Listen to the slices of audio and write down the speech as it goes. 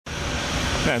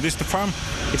Ja, dit is de farm.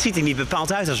 Het ziet er niet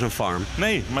bepaald uit als een farm.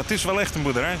 Nee, maar het is wel echt een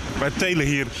boerderij. Wij telen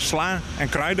hier sla en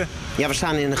kruiden. Ja, we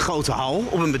staan in een grote hal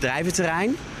op een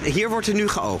bedrijventerrein. Hier wordt er nu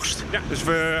geoogst. Ja, dus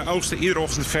we oogsten iedere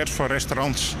ochtend vers voor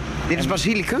restaurants. Dit is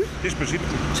basilicum. Dit is basilicum.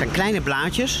 Het zijn kleine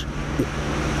blaadjes.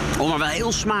 Oh, maar wel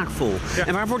heel smaakvol. Ja.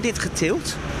 En waar wordt dit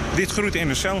geteeld? Dit groeit in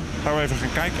de cel. Gaan we even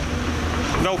gaan kijken.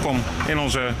 Welkom in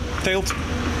onze teelt.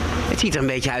 Het ziet er een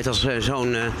beetje uit als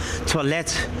zo'n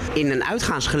toilet in een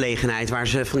uitgaansgelegenheid... waar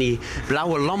ze van die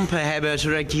blauwe lampen hebben,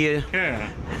 zodat je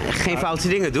geen foute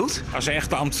dingen doet. Als een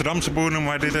echte Amsterdamse boer noemen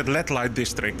wij dit het LED-light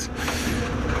district.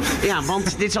 Ja,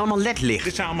 want dit is allemaal ledlicht.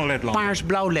 Dit zijn allemaal LED-lampen.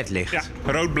 Paars-blauw ledlicht. Ja,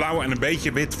 rood, blauw en een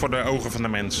beetje wit voor de ogen van de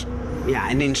mens. Ja,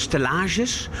 en in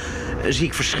stellages zie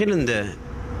ik verschillende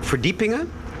verdiepingen...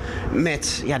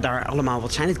 met, ja, daar allemaal,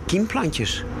 wat zijn het,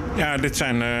 kiemplantjes. Ja, dit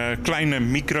zijn kleine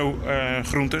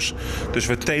microgroentes. Dus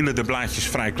we telen de blaadjes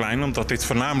vrij klein, omdat dit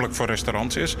voornamelijk voor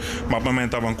restaurants is. Maar op het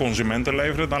moment dat we aan consumenten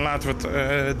leveren, dan laten we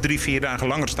het 3-4 dagen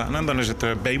langer staan. En dan is het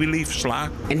babylief, sla.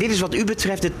 En dit is wat u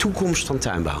betreft de toekomst van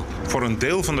tuinbouw? Voor een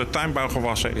deel van de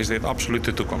tuinbouwgewassen is dit absoluut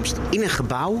de toekomst. In een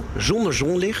gebouw, zonder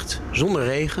zonlicht, zonder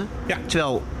regen. Ja.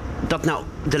 Terwijl dat nou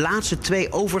de laatste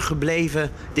 2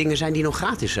 overgebleven dingen zijn die nog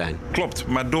gratis zijn. Klopt,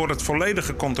 maar door het volledig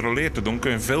gecontroleerd te doen kun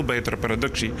je een veel betere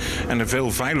productie en een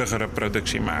veel veiligere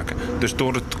productie maken. Dus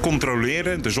door het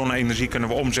controleren, de zonne-energie kunnen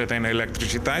we omzetten in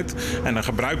elektriciteit en dan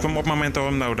gebruiken we hem op het moment dat we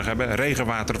hem nodig hebben.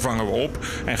 Regenwater vangen we op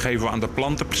en geven we aan de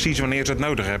planten precies wanneer ze het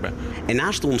nodig hebben. En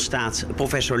naast ons staat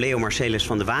professor Leo Marcelis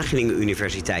van de Wageningen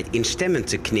Universiteit instemmend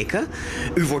te knikken.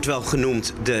 U wordt wel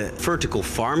genoemd de vertical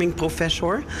farming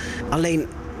professor. Alleen,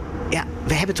 ja,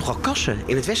 we hebben toch al kassen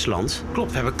in het Westland? Klopt,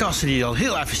 we hebben kassen die al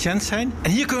heel efficiënt zijn.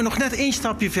 En hier kunnen we nog net 1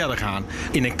 stapje verder gaan.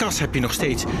 In een kas heb je nog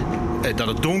steeds dat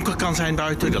het donker kan zijn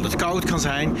buiten, dat het koud kan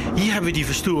zijn. Hier hebben we die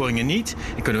verstoringen niet.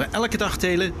 En kunnen we elke dag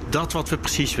telen dat wat we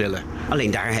precies willen.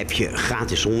 Alleen daar heb je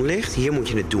gratis zonlicht. Hier moet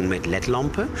je het doen met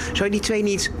ledlampen. Zou je die 2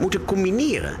 niet moeten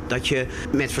combineren? Dat je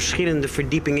met verschillende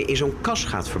verdiepingen in zo'n kas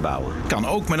gaat verbouwen? Kan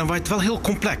ook, maar dan wordt het wel heel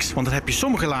complex. Want dan heb je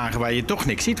sommige lagen waar je toch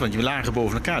niks ziet. Want je lagen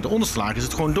boven elkaar. De onderste laag is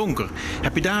het gewoon donker.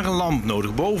 Heb je daar een lamp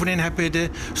nodig? Bovenin heb je de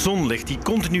zonlicht die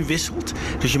continu wisselt.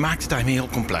 Dus je maakt het daarmee heel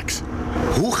complex.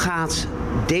 Hoe gaat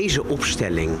deze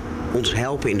opstelling ons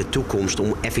helpen in de toekomst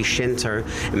om efficiënter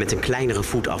en met een kleinere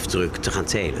voetafdruk te gaan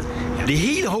telen? Ja, die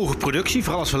hele hoge productie,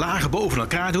 vooral als we lagen boven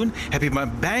elkaar doen, heb je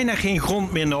maar bijna geen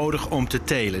grond meer nodig om te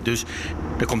telen. Dus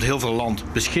er komt heel veel land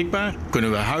beschikbaar.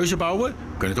 Kunnen we huizen bouwen?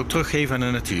 Kunnen het ook teruggeven aan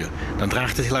de natuur. Dan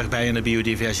draagt het heel erg bij aan de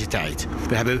biodiversiteit.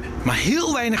 We hebben maar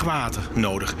heel weinig water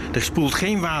nodig. Er spoelt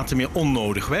geen water meer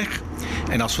onnodig weg.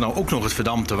 En als we nou ook nog het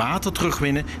verdampte water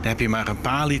terugwinnen, dan heb je maar een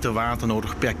paar liter water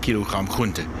nodig per kilogram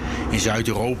groente. In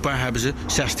Zuid-Europa hebben ze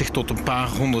 60 tot een paar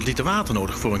 100 liter water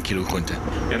nodig voor een kilo groente.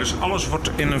 Ja, dus alles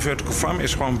wordt in een vertical farm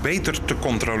is gewoon beter te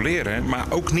controleren, maar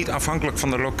ook niet afhankelijk van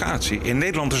de locatie. In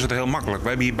Nederland is het heel makkelijk. We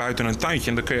hebben hier buiten een tuintje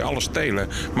en dan kun je alles telen.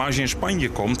 Maar als je in Spanje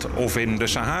komt of in de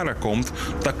Sahara komt,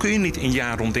 dan kun je niet een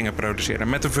jaar rond dingen produceren.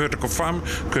 Met een vertical farm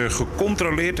kun je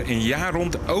gecontroleerd een jaar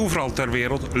rond overal ter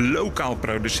wereld lokaal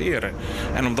produceren.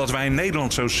 En omdat wij in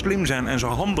Nederland zo slim zijn en zo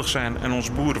handig zijn en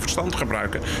ons boeren verstand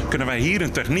gebruiken, kunnen wij hier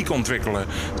een techniek ontwikkelen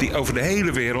die over de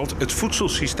hele wereld het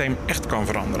voedselsysteem echt kan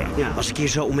veranderen. Ja, als ik hier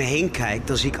zo om me heen kijk,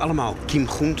 dan zie ik allemaal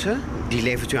kiemgroenten. Die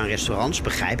levert u aan restaurants,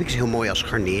 begrijp ik. Is heel mooi als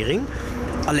garnering.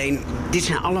 Alleen, dit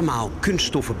zijn allemaal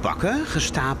kunststoffen bakken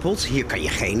gestapeld. Hier kan je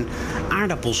geen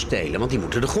aardappels telen, want die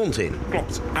moeten de grond in.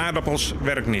 Klopt, aardappels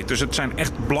werkt niet. Dus het zijn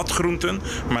echt bladgroenten.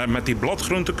 Maar met die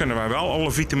bladgroenten kunnen wij wel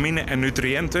alle vitamine en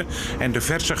nutriënten en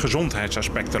diverse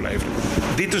gezondheidsaspecten leveren.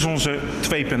 Dit is onze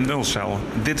 2.0-cel.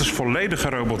 Dit is volledig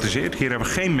gerobotiseerd. Hier hebben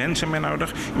we geen mensen meer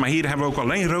nodig. Maar hier hebben we ook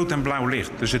alleen rood en blauw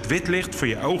licht. Dus het wit licht voor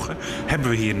je ogen hebben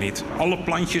we hier niet. Alle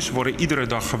plantjes worden iedere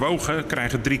dag gewogen,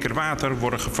 krijgen 3 keer water,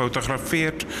 worden gefotografeerd.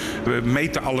 We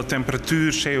meten alle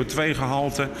temperatuur,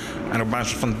 CO2-gehalte. En op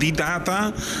basis van die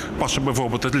data passen we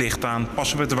bijvoorbeeld het licht aan,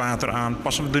 passen we het water aan,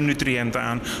 passen we de nutriënten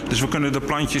aan. Dus we kunnen de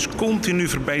plantjes continu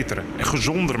verbeteren en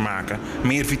gezonder maken.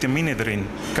 Meer vitamine erin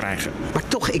krijgen. Maar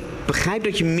toch, ik begrijp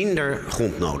dat je minder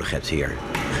grond nodig hebt hier.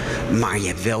 Maar je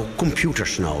hebt wel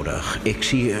computers nodig. Ik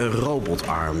zie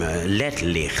robotarmen,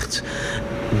 ledlicht,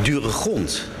 dure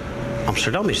grond.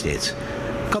 Amsterdam is dit.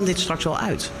 Kan dit straks wel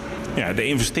uit? Ja, de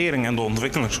investeringen en de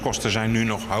ontwikkelingskosten zijn nu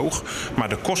nog hoog. Maar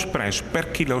de kostprijs per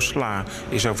kilo sla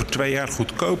is over 2 jaar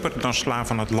goedkoper dan sla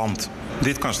van het land.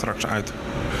 Dit kan straks uit.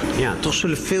 Ja, toch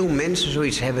zullen veel mensen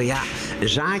zoiets hebben. Ja, een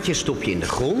zaadje stop je in de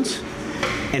grond.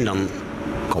 En dan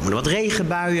komen er wat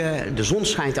regenbuien. De zon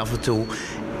schijnt af en toe.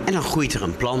 En dan groeit er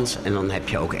een plant en dan heb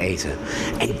je ook eten.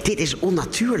 En dit is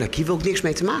onnatuurlijk. Hier wil ik niks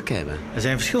mee te maken hebben. Er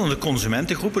zijn verschillende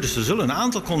consumentengroepen, dus er zullen een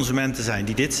aantal consumenten zijn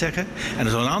die dit zeggen. En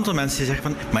er zullen een aantal mensen die zeggen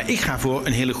van, maar ik ga voor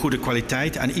een hele goede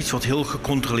kwaliteit en iets wat heel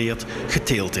gecontroleerd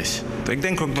geteeld is. Ik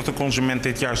denk ook dat de consument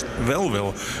dit juist wel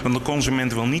wil. Want de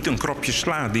consument wil niet een kropje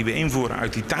sla die we invoeren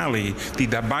uit Italië, die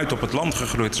daar buiten op het land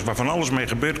gegroeid is, waarvan alles mee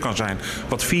gebeurd kan zijn,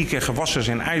 wat 4 keer gewassen is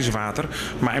in ijswater.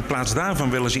 Maar in plaats daarvan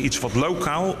willen ze iets wat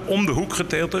lokaal, om de hoek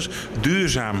geteeld is,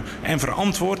 duurzaam en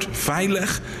verantwoord,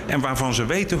 veilig en waarvan ze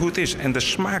weten hoe het is. En de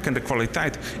smaak en de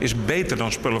kwaliteit is beter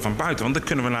dan spullen van buiten, want dat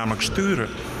kunnen we namelijk sturen.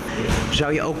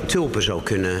 Zou je ook tulpen zo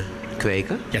kunnen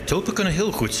kweken? Ja, tulpen kunnen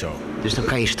heel goed zo. Dus dan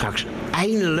kan je straks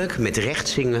eindelijk met recht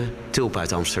zingen tulpen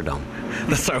uit Amsterdam.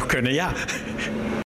 Dat zou kunnen, ja.